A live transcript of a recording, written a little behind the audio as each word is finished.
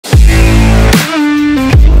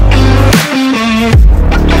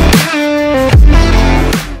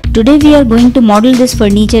Today we are going to model this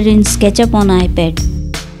furniture in SketchUp on iPad.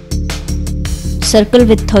 Circle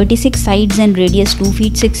with 36 sides and radius 2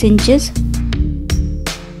 feet 6 inches.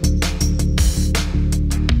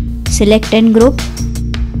 Select and group.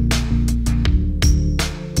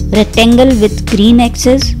 Rectangle with green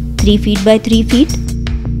axis 3 feet by 3 feet.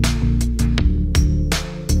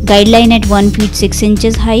 Guideline at 1 feet 6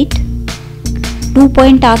 inches height.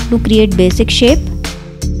 2-point arc to create basic shape.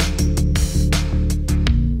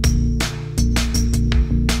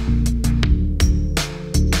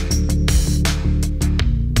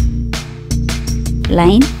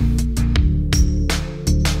 Line.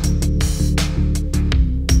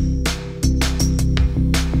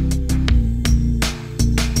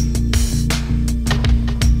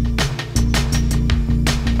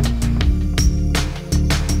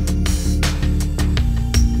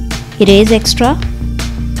 Erase extra.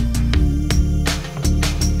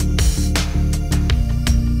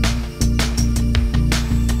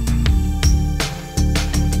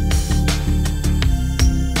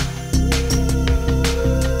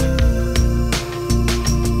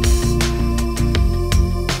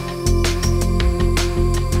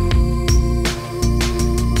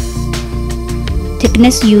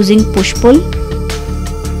 Thickness using push-pull.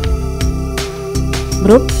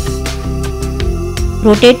 Group.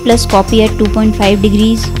 Rotate plus copy at 2.5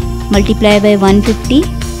 degrees. Multiply by 150.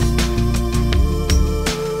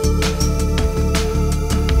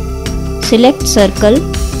 Select circle.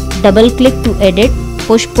 Double click to edit.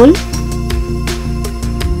 Push-pull.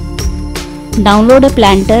 Download a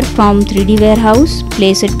planter from 3D warehouse.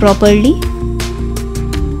 Place it properly.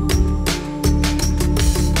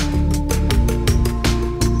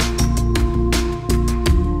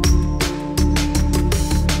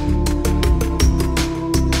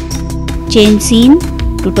 Change scene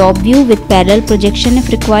to top view with parallel projection if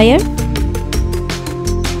required.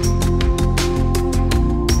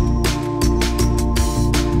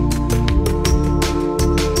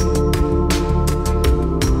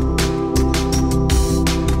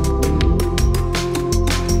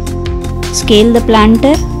 Scale the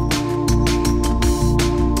planter.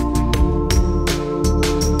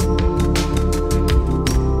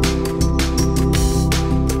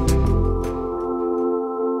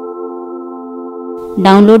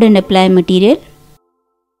 Download and apply material.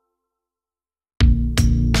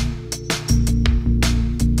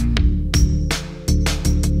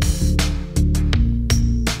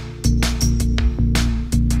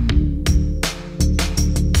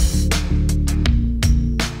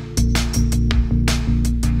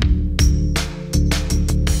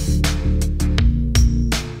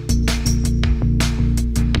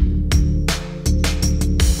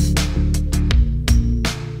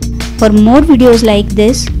 For more videos like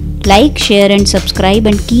this, like, share and subscribe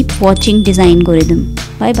and keep watching Design Algorithm.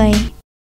 Bye bye.